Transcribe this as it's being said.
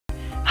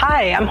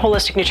Hi, I'm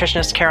Holistic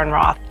Nutritionist Karen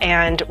Roth,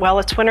 and well,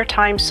 it's winter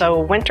time, so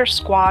winter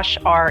squash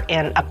are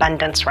in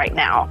abundance right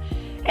now.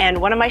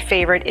 And one of my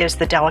favorite is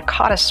the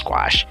Delicata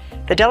squash.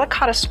 The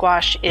Delicata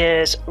squash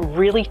is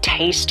really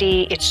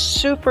tasty. It's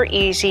super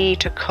easy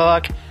to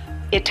cook.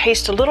 It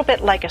tastes a little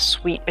bit like a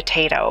sweet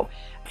potato.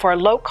 For a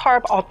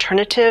low-carb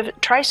alternative,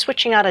 try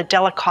switching out a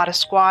Delicata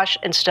squash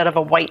instead of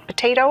a white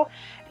potato.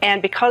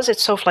 And because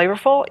it's so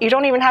flavorful, you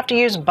don't even have to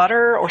use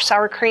butter or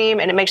sour cream,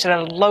 and it makes it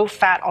a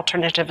low-fat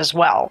alternative as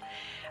well.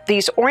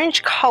 These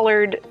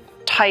orange-colored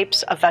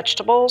types of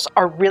vegetables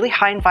are really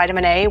high in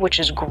vitamin A, which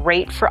is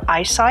great for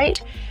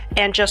eyesight.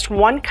 And just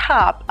 1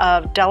 cup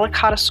of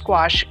Delicata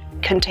squash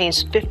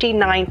contains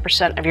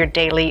 59% of your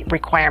daily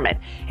requirement.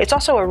 It's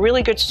also a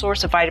really good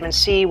source of vitamin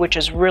C, which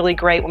is really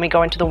great when we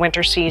go into the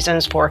winter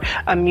seasons for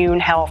immune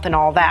health and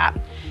all that.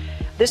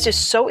 This is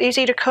so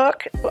easy to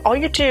cook. All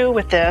you do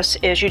with this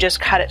is you just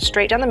cut it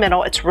straight down the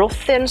middle. It's real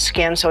thin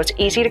skin, so it's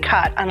easy to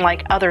cut,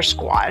 unlike other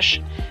squash.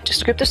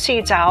 Just scoop the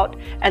seeds out,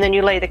 and then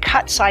you lay the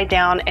cut side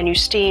down and you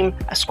steam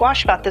a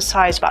squash about this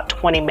size about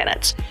 20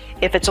 minutes.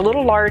 If it's a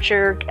little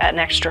larger, an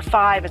extra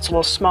 5. It's a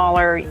little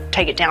smaller,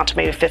 take it down to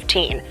maybe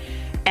 15.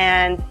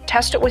 And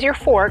test it with your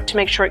fork to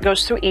make sure it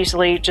goes through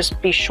easily.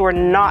 Just be sure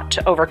not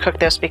to overcook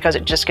this because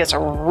it just gets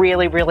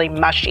really, really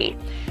mushy.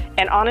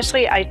 And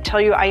honestly, I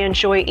tell you, I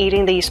enjoy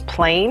eating these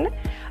plain.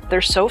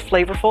 They're so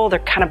flavorful. They're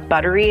kind of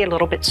buttery, a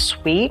little bit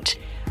sweet.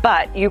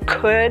 But you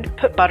could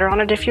put butter on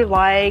it if you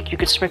like. You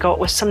could sprinkle it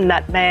with some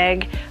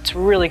nutmeg. It's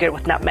really good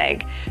with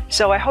nutmeg.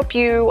 So I hope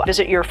you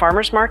visit your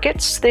farmers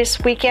markets this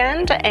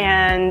weekend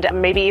and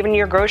maybe even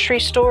your grocery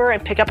store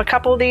and pick up a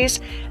couple of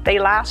these. They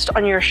last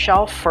on your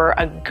shelf for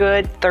a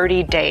good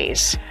 30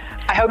 days.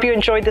 I hope you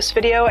enjoyed this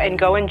video and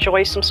go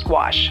enjoy some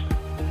squash.